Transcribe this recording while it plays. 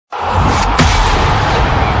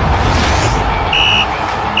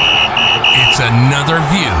another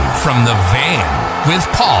view from the van with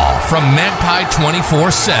Paul from Magpie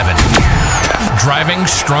 24/7. Driving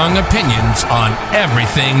strong opinions on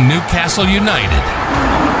everything Newcastle United.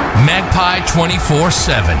 Magpie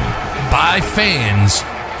 24/7. By fans,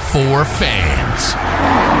 for fans.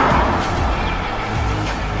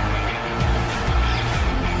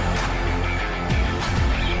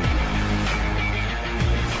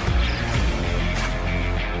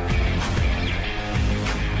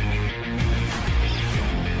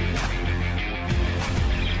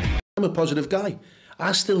 I'm a positive guy.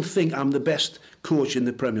 I still think I'm the best coach in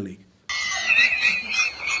the Premier League.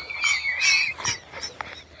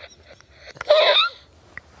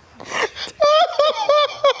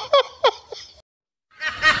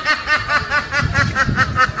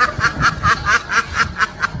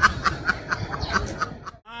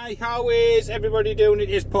 Hi, how is everybody doing? It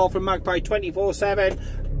is Paul from Magpie 24/7.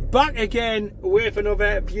 Back again with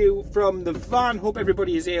another view from the van. Hope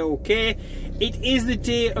everybody is okay. It is the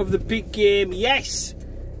day of the big game. Yes,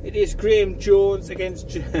 it is Graham Jones against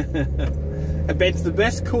the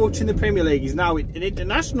best coach in the Premier League. He's now an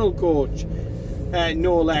international coach,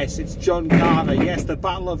 no less. It's John Carver. Yes, the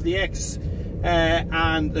battle of the ex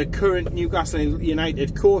and the current Newcastle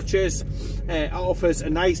United coaches. Offers a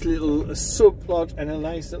nice little subplot and a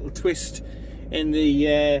nice little twist in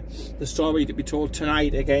the story to be told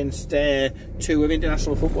tonight against two of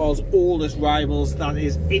international football's oldest rivals, that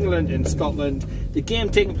is England and Scotland. The game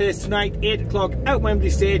taking place tonight, 8 o'clock at Wembley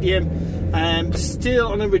Stadium, still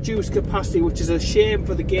on a reduced capacity, which is a shame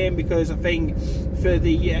for the game, because I think for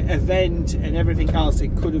the event and everything else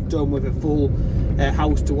it could have done with a full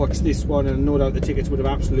house to watch this one, and no doubt the tickets would have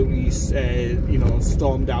absolutely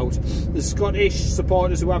stormed out. The Scottish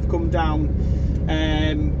supporters who have come down,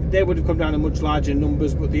 they would have come down in much larger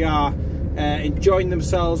numbers, but they are enjoying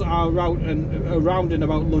themselves, are around and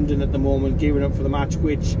about London at the moment, gearing up for the match,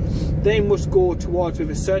 which they must go towards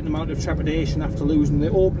with a certain amount of trepidation after losing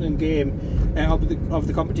the opening game of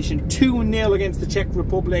the competition 2-0 against the Czech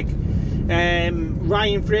Republic.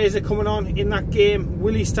 Ryan Fraser coming on in that game.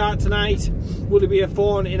 Will he start tonight? Will he be a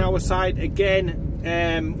thorn in our side again?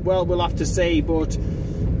 Well, we'll have to see, but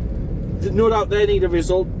no doubt they need a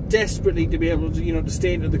result desperately to be able to, to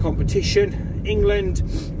stay into the competition. England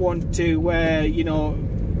want to,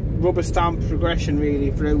 rubber stamp progression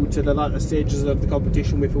really through to the latter stages of the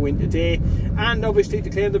competition with a win today, and obviously to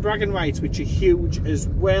claim the bragging rights, which are huge as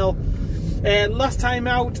well. Last time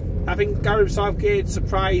out, I think Gareth Southgate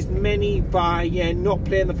surprised many by not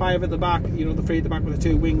playing the five at the back, the three at the back with the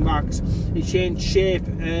two wing backs. He changed shape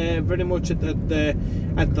very much at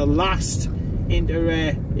the last into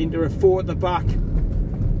a four at the back,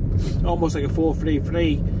 almost like a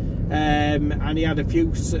 4-3-3, and he had a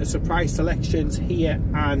few surprise selections here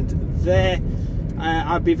and there.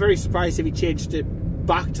 I'd be very surprised if he changed it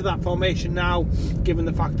back to that formation now, given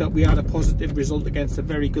the fact that we had a positive result against a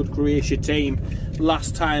very good Croatia team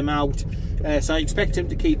last time out. So I expect him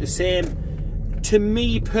to keep the same. To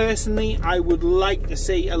me personally, I would like to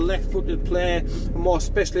see a left-footed player, a more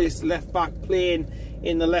specialist left-back, playing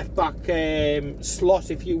in the left-back slot,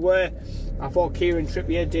 if you were. I thought Kieran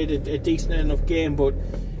Trippier did a decent enough game, but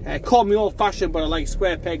call me old-fashioned, but I like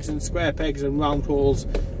square pegs and round holes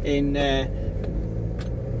in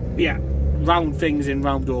round things in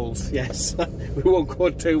round holes. Yes. We won't go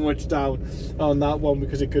too much down on that one,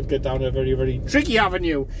 because it could get down a very, very tricky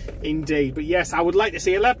avenue indeed. But yes, I would like to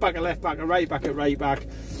see a left back, a right back.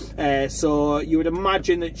 So you would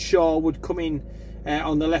imagine that Shaw would come in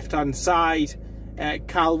on the left hand side.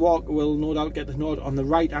 Kyle Walker will no doubt get the nod on the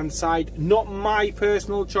right hand side. Not my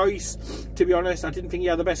personal choice, to be honest. I didn't think he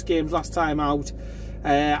had the best games last time out.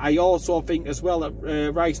 I also think as well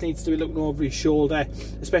that Rice needs to be looking over his shoulder,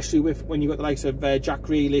 especially when you've got the likes of Jack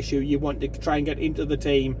Grealish, who you want to try and get into the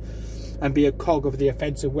team and be a cog of the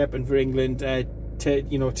offensive weapon for England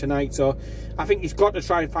tonight. So I think he's got to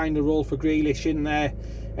try and find a role for Grealish in there,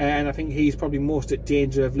 and I think he's probably most at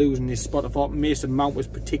danger of losing his spot. I thought Mason Mount was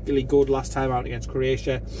particularly good last time out against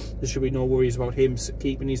Croatia. There should be no worries about him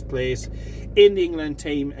keeping his place in the England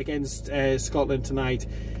team against Scotland tonight.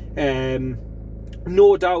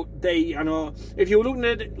 No doubt I know if you were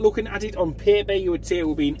looking at it on paper, you would say it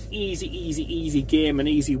would be an easy game, an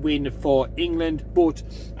easy win for England. But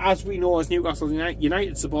as we know, as Newcastle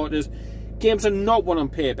United supporters, games are not won on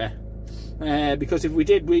paper. Because if we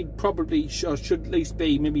did, we'd probably should at least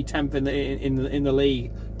be maybe 10th in the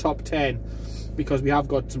league, top 10, because we have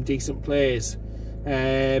got some decent players.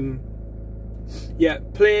 Yeah,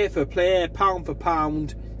 player for player, pound for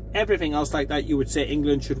pound, everything else like that, you would say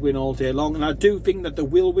England should win all day long, and I do think that they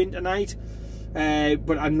will win tonight.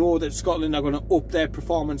 but I know that Scotland are going to up their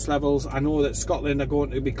performance levels. I know that Scotland are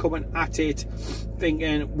going to be coming at it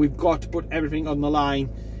thinking we've got to put everything on the line,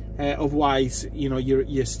 otherwise, you know,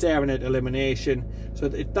 you're staring at elimination. So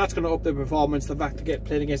that's going to up their performance. The fact to get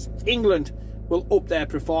playing against England will up their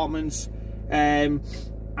performance, and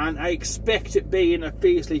I expect it being a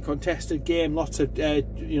fiercely contested game. Lots of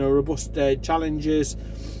you know, robust challenges,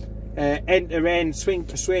 end to end, swing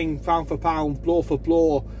for swing, pound for pound, blow for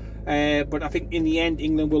blow. But I think in the end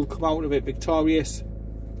England will come out of it victorious.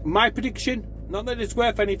 My prediction, not that it's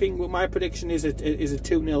worth anything, but my prediction is a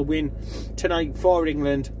 2-0 win tonight for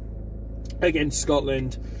England against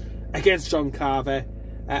Scotland, against John Carver,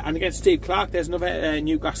 and against Steve Clarke. There's another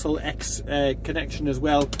Newcastle connection as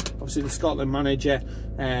well. Obviously the Scotland manager,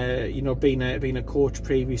 you know, being a coach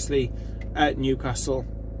previously at Newcastle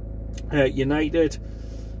United.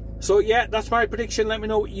 So yeah, that's my prediction. Let me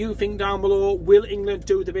know what you think down below. Will England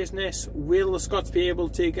do the business? Will the Scots be able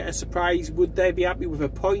to get a surprise? Would they be happy with a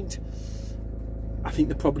point? I think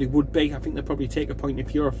they probably would be. I think they'll probably take a point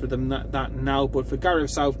if you're for them that now. But for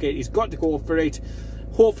Gareth Southgate, he's got to go for it.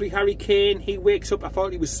 Hopefully Harry Kane, he wakes up. I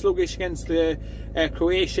thought he was sluggish against the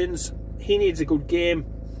Croatians. He needs a good game.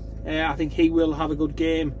 I think he will have a good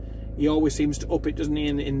game. He always seems to up it, doesn't he,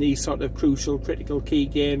 in these sort of crucial, critical, key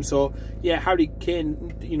games. So yeah, Harry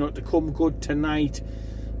Kane, you know, to come good tonight.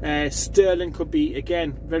 Sterling could be,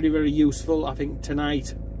 again, very, very useful, I think,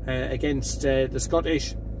 tonight against the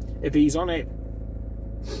Scottish, if he's on it.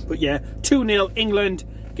 But yeah, 2-0 England.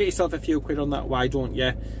 Get yourself a few quid on that, why don't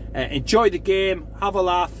you? Enjoy the game, have a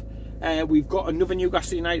laugh. We've got another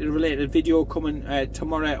Newcastle United related video coming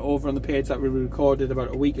tomorrow over on the page that we recorded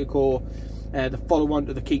about a week ago. The follow-on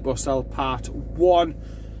to the Keep or Sell Part 1.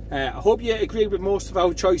 I hope you agreed with most of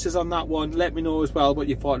our choices on that one. Let me know as well what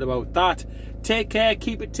you thought about that. Take care,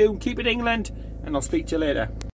 keep it tuned, keep it England, and I'll speak to you later.